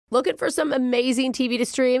Looking for some amazing TV to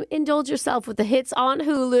stream? Indulge yourself with the hits on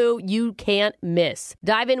Hulu you can't miss.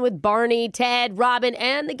 Dive in with Barney, Ted, Robin,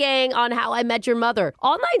 and the gang on How I Met Your Mother.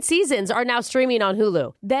 All 9 seasons are now streaming on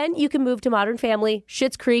Hulu. Then you can move to Modern Family,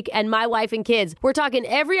 Schitt's Creek, and My Wife and Kids. We're talking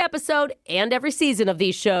every episode and every season of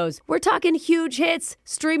these shows. We're talking huge hits,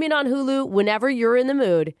 streaming on Hulu whenever you're in the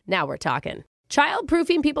mood. Now we're talking.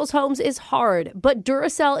 Child-proofing people's homes is hard, but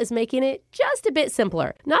Duracell is making it just a bit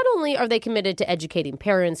simpler. Not only are they committed to educating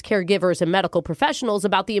parents, caregivers, and medical professionals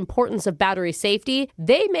about the importance of battery safety,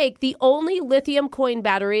 they make the only lithium coin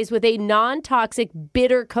batteries with a non-toxic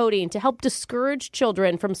bitter coating to help discourage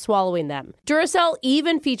children from swallowing them. Duracell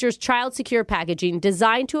even features child-secure packaging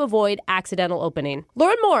designed to avoid accidental opening.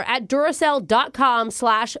 Learn more at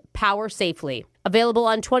Duracell.com/powersafely. Available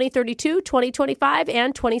on 2032, 2025,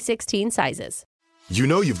 and 2016 sizes. You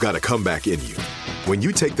know you've got a comeback in you. When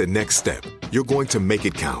you take the next step, you're going to make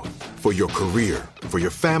it count for your career, for your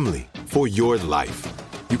family, for your life.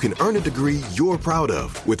 You can earn a degree you're proud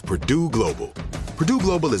of with Purdue Global. Purdue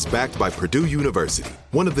Global is backed by Purdue University,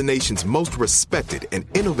 one of the nation's most respected and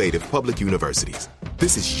innovative public universities.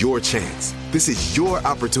 This is your chance. This is your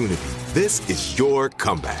opportunity. This is your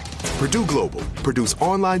comeback. Purdue Global, Purdue's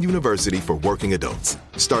online university for working adults.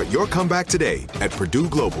 Start your comeback today at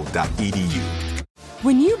purdueglobal.edu.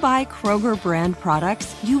 When you buy Kroger brand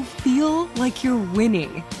products, you feel like you're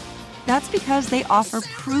winning. That's because they offer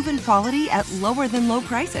proven quality at lower than low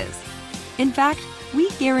prices. In fact, we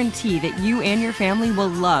guarantee that you and your family will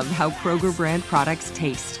love how Kroger brand products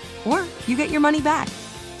taste, or you get your money back.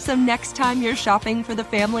 So next time you're shopping for the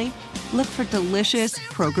family, look for delicious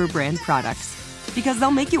Kroger brand products, because they'll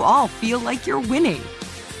make you all feel like you're winning.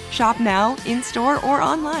 Shop now, in-store, or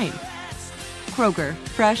online. Kroger,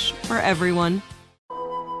 fresh for everyone.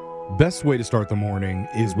 Best way to start the morning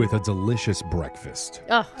is with a delicious breakfast.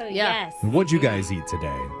 Oh, yeah. Yes. What'd you guys eat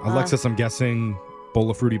today? Alexis, I'm guessing bowl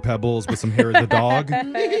of Fruity Pebbles with some hair of the dog.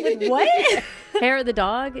 What? Hair of the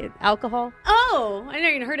dog, alcohol. Oh, I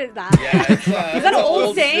never even heard of that. Yeah, it's, Is that an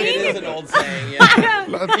old saying? It is an old saying,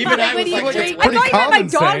 yeah. Even I was like, I thought you meant my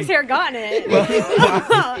dog's hair gotten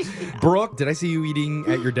it. Brooke, did I see you eating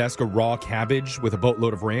at your desk a raw cabbage with a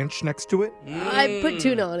boatload of ranch next to it? I put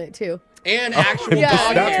tuna on it, too. And actual Yeah.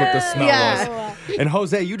 dog That's hair. what the smell Yeah. was. And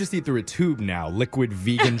Jose, you just eat through a tube now. Liquid,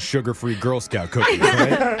 vegan, sugar-free Girl Scout cookies,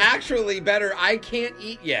 right? Actually, better, I can't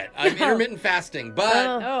eat yet. I'm intermittent fasting,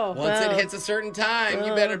 but once it hits a certain time,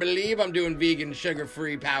 you better believe I'm doing vegan,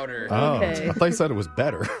 sugar-free powder. Okay. I thought you said it was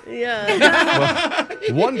better. Yeah.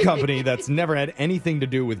 One company that's never had anything to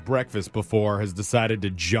do with breakfast before has decided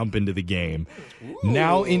to jump into the game.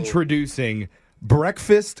 Now introducing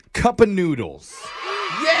Breakfast Cup of Noodles.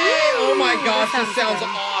 Yay! Oh my gosh, this sounds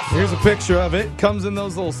awesome. Here's a picture of it. Comes in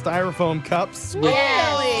those little styrofoam cups with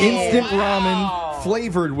instant ramen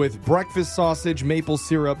flavored with breakfast sausage, maple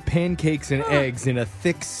syrup, pancakes, and eggs in a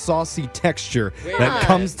thick, saucy texture that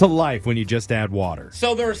comes to life when you just add water.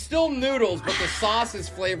 So there are still noodles, but the sauce is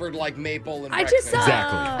flavored like maple and I breakfast. just saw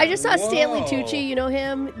Exactly. I just saw Stanley Whoa. Tucci, you know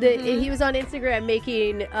him? He was on Instagram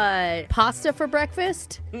making pasta for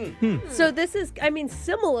breakfast. So this is, I mean,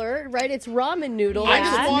 similar, right? It's ramen noodles. I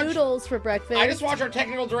just It's watched- noodles for breakfast. I just watched our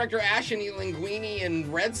technical director Ashton eat linguine and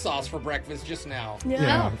red sauce for breakfast just now.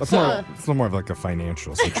 Yeah, that's So- more of like a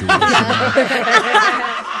financial situation.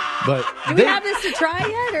 But Do we have this to try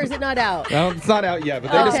yet, or is it not out? well, it's not out yet,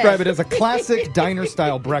 but they Okay. describe it as a classic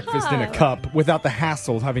diner-style breakfast in a cup without the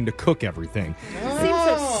hassle of having to cook everything. It seems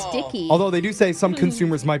so sticky. Although they do say some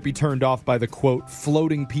consumers might be turned off by the, quote,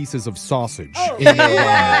 floating pieces of sausage in their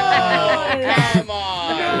ramen. Oh, come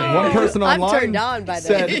on. One person I'm online turned on by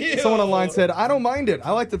that. said, someone online said, I don't mind it.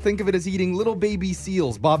 I like to think of it as eating little baby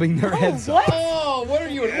seals bobbing their heads up. Oh, what are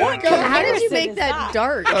you, an orca? How did you person make is that that?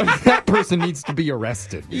 dark? That person needs to be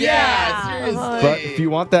arrested. Yeah, seriously. But if you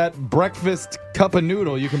want that breakfast cup of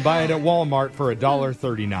noodle, you can buy it at Walmart for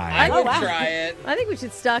 $1.39. I would try it. I think we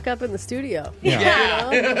should stock up in the studio. Yeah.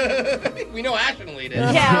 We know Ashton will eat it.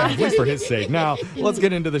 At least for his sake. Now, let's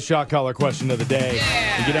get into the shot collar question of the day.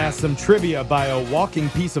 You get asked some trivia by a walking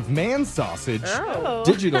piece of man sausage,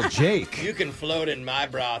 Digital Jake. You can float in my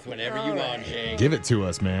broth whenever you want, Jake. Give it to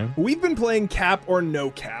us, man. We've been playing Cap or No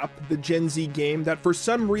Cap, the Gen Z game that for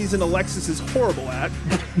some reason Alexis is horrible at.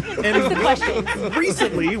 And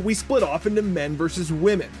recently, we split off into men versus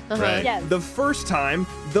women. Right. Yes. The first time,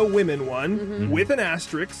 the women won with an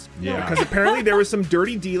asterisk. Yeah. Because apparently there was some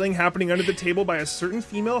dirty dealing happening under the table by a certain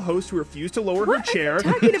female host who refused to lower her chair.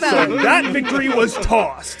 talking about? So that victory was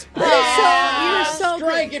tossed. You were so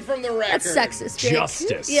Strike it from the record. That's sexist, Jake.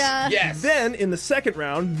 Justice. Yeah. Yes. Then, in the second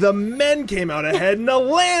round, the men came out ahead in a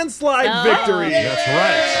landslide victory. That's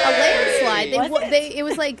right. A landslide. line. It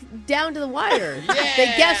was like down to the wire. Yeah. They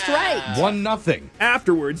guessed right. 1-0.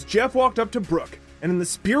 Afterwards, Jeff walked up to Brooke and in the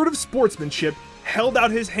spirit of sportsmanship, held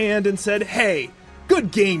out his hand and said, "Hey,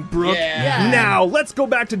 good game, Brooke. Yeah. Now, let's go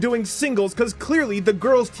back to doing singles because clearly the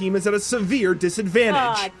girls' team is at a severe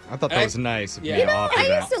disadvantage." I thought that was nice of Yeah. you You to know, offer I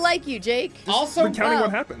that. used to like you, Jake. Also, Recounting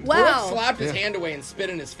what happened. Brooke Wow. slapped his hand away and spit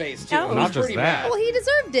in his face, too. Oh. It was Not just pretty that. bad. Well, he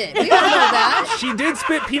deserved it. We all know that. She did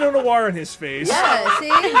spit Pinot Noir in his face. Yeah, see?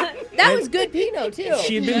 That was good Pinot, too.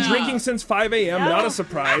 She had been drinking sin's 5 a.m., not a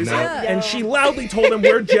surprise. No. And she loudly told him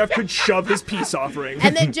where Jeff could shove his peace offering.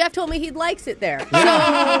 And then Jeff told me he likes it there. So,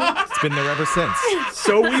 It's been there ever since.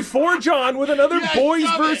 So we forge on with another Yeah, boys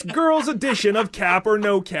shove versus it. girls edition of Cap or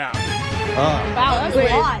No Cap. Wow, that was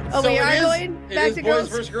a lot. oh, So we it are is- going it back is to boys girls?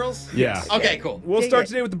 versus girls? Yeah. Okay, cool. We'll start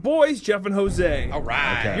today with the boys, Jeff and Jose. All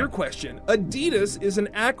right. Okay. Your question. Adidas is an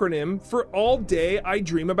acronym for All Day I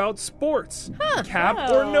Dream About Sports. Cap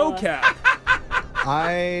or No Cap?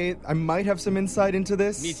 I might have some insight into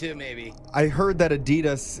this. Me too, maybe. I heard that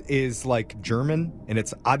Adidas is like German and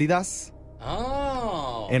it's Adidas,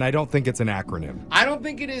 Oh. and I don't think it's an acronym. I don't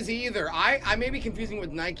think it is either. I may be confusing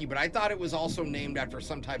with Nike, but I thought it was also named after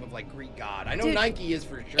some type of like Greek god. I know Dude, Nike is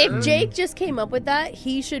for sure. If Jake just came up with that,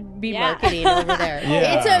 he should be Yeah. marketing over there.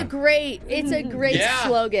 Yeah. It's a great Yeah.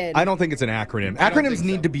 slogan. I don't think it's an acronym. I don't Acronyms think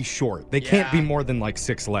need so. to be short. They can't be Yeah. more than like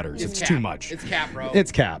 6 letters. It's Cap. too much. It's Cap, bro.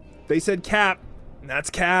 It's Cap. They said Cap, and that's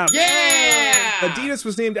Cap. yeah. Adidas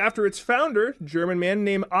was named after its founder, German man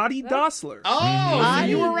named Adi Dassler. Oh, so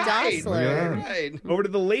you were Adi right. Dassler. Yeah. Right. Over to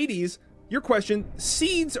the ladies. Your question,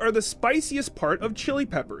 seeds are the spiciest part of chili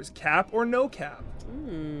peppers. Cap or No Cap?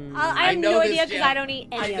 I have know no this, idea because Jeff. I don't eat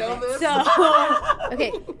any I know of it. this. So,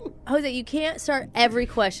 Okay, Jose, you can't start every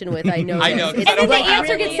question with "I know." I this." know, 'cause It's I don't and then know the how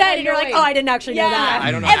answer to gets do said, and you're like, "Oh, I didn't actually know that."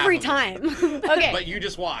 I don't know every half time. Okay, But you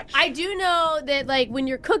just watch. I do know that, like, when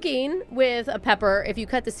you're cooking with a pepper, if you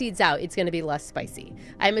cut the seeds out, it's going to be less spicy.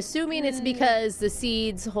 I'm assuming it's because the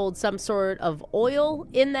seeds hold some sort of oil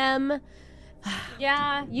in them.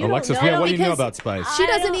 Yeah. You Alexis, don't know what do you know because about spice? She I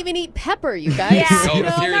doesn't don't- even eat pepper, you guys. Yeah, No, no,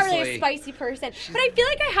 I'm not really seriously. a spicy person. But I feel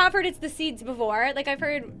like I have heard it's the seeds before. Like I've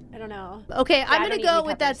heard, I don't know. Okay, I'm I going don't to eat go any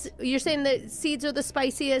with peppers. that. You're saying that seeds are the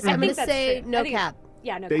spiciest. I I'm going think to that's say true. no I think- cap.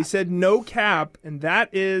 Yeah, no. They cap. said No Cap, and that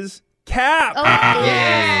is Cap. Oh,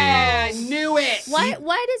 yeah, I knew it. Why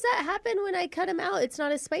does that happen when I cut them out? It's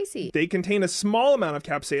not as spicy. They contain a small amount of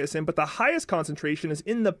capsaicin, but the highest concentration is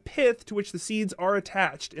in the pith to which the seeds are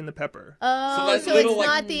attached in the pepper. Oh, that's so little, it's like-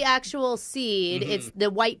 not the actual seed. It's the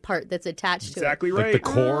white part that's attached to Exactly it. Like right. the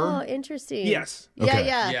core? Oh, interesting. Yes. Yeah, Okay.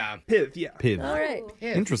 yeah. Yeah. Pith, yeah. Pid. All right.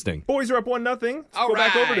 Interesting. Boys are up 1-0. Let's All go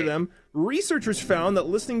back over to right. them. Researchers found that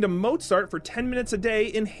listening to Mozart for 10 minutes a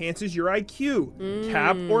day enhances your IQ.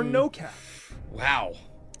 Cap or No Cap? Wow.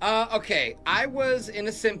 Okay, I was in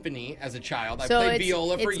a symphony as a child. I So played it's-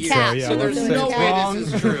 viola for it's years. cap. So, yeah, So we're there's saying no it's way wrong.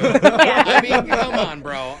 this is true. I mean, come on,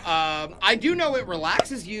 bro. I do know it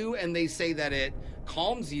relaxes you, and they say that it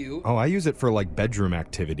calms you. Oh, I use it for like bedroom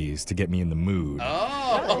activities to get me in the mood.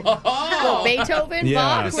 Oh. Oh, Beethoven, Yeah.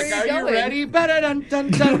 Bach, It's where like, you are you going? ready?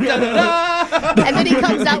 Ba-da-dun-dun-dun-dun-dun. And then he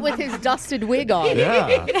comes out with his dusted wig on.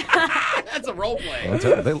 Yeah. That's a role play.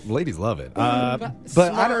 The ladies love it. But I don't-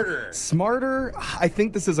 Smarter. Smarter? I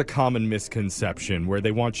think this is a common misconception where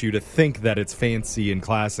they want you to think that it's fancy and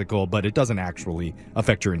classical, but it doesn't actually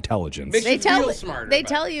affect your intelligence. Makes They you tell feel smarter. they but-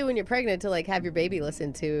 tell you when you're pregnant to like have your baby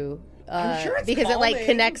listen to I'm sure it's because it like calming.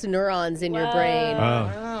 connects neurons in your brain.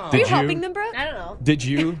 Oh. Are you helping them, Brooke? I don't know. Did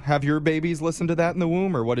you have your babies listen to that in the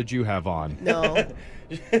womb, or what did you have on? No.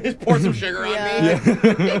 Pour some sugar on Yeah.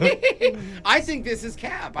 me. I think this is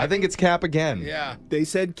Cap. I think it's Cap again. Yeah. They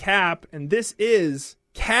said Cap, and this is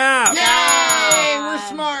Cap. Yay! We're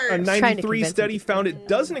smart. A trying to 93 convince study him. found it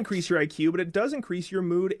doesn't increase your IQ, but it does increase your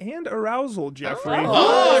mood and arousal, Jeffrey.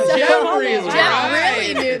 Oh, Jeffrey is Jeff right.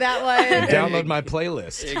 really knew that one. Download my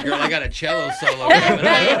playlist. Hey, girl, I got a cello solo coming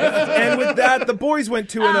up. And with that, the boys went 2-0,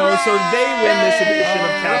 so they win this edition of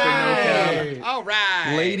Cap or No Cap. All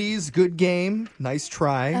right. Ladies, good game. Nice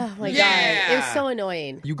try. Oh my Yeah. god. It was so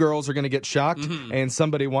annoying. You girls are going to get shocked, and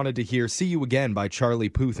somebody wanted to hear See You Again by Charlie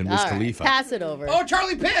Puth and Wiz All right, Khalifa. pass it over. Oh,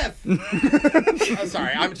 Charlie Piff. Oh,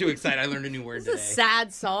 sorry, I'm too excited. I learned a new word It's a today.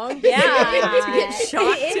 sad song. Yeah. to get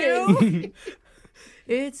shocked It to.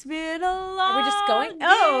 It's been a long Are we just going?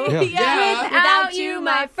 Oh, Yeah. Yeah. Without you,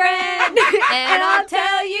 my friend, and I'll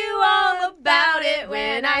tell you all about it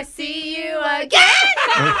when I see you again.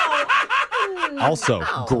 Also,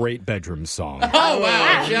 great bedroom song. Oh,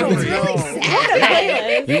 wow, Jeffrey. really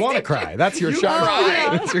sad. You want to cry. That's your shot.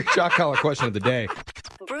 cry. That's your shot collar question of the day.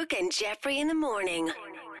 Brooke and Jeffrey in the morning.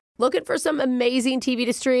 Looking for some amazing TV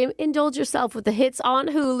to stream? Indulge yourself with the hits on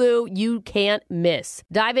Hulu you can't miss.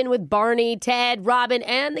 Dive in with Barney, Ted, Robin,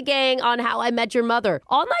 and the gang on How I Met Your Mother.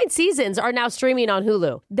 All 9 seasons are now streaming on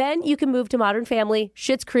Hulu. Then you can move to Modern Family,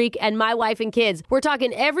 Schitt's Creek, and My Wife and Kids. We're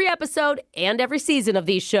talking every episode and every season of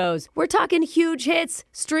these shows. We're talking huge hits,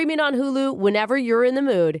 streaming on Hulu whenever you're in the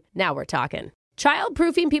mood. Now we're talking.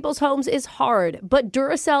 Child-proofing people's homes is hard, but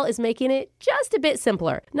Duracell is making it just a bit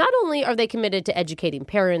simpler. Not only are they committed to educating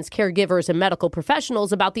parents, caregivers, and medical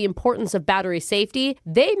professionals about the importance of battery safety,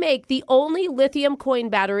 they make the only lithium coin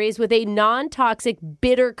batteries with a non-toxic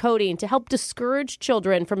bitter coating to help discourage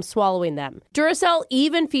children from swallowing them. Duracell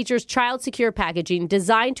even features child-secure packaging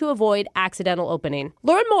designed to avoid accidental opening.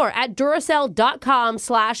 Learn more at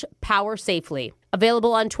Duracell.com/powersafely.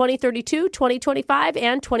 Available on 2032, 2025,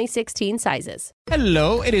 and 2016 sizes.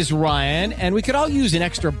 Hello, it is Ryan, and we could all use an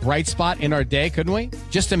extra bright spot in our day, couldn't we?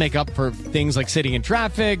 Just to make up for things like sitting in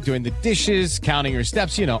traffic, doing the dishes, counting your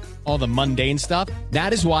steps, you know, all the mundane stuff.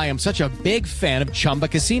 That is why I'm such a big fan of Chumba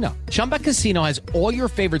Casino. Chumba Casino has all your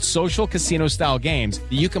favorite social casino-style games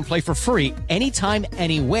that you can play for free anytime,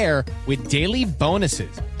 anywhere with daily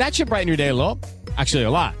bonuses. That should brighten your day a little. Actually,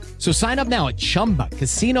 a lot. So sign up now at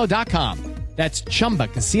ChumbaCasino.com. That's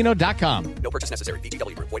ChumbaCasino.com. No purchase necessary.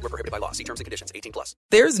 VGW Group. Void where prohibited by law. See terms and conditions. 18+.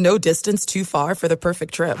 There's no distance too far for the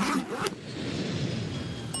perfect trip.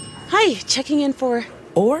 Hi, checking in for...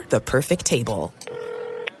 Or the perfect table.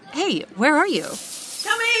 Hey, where are you?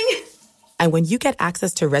 Coming! And when you get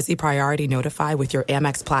access to Resi Priority Notify with your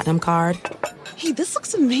Amex Platinum card... Hey, this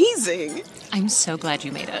looks amazing. I'm so glad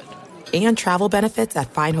you made it. And travel benefits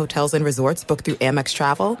at fine hotels and resorts booked through Amex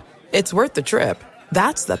Travel, it's worth the trip.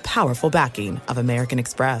 That's the powerful backing of American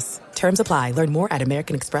Express. Terms apply. Learn more at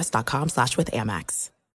americanexpress.com/withAmex.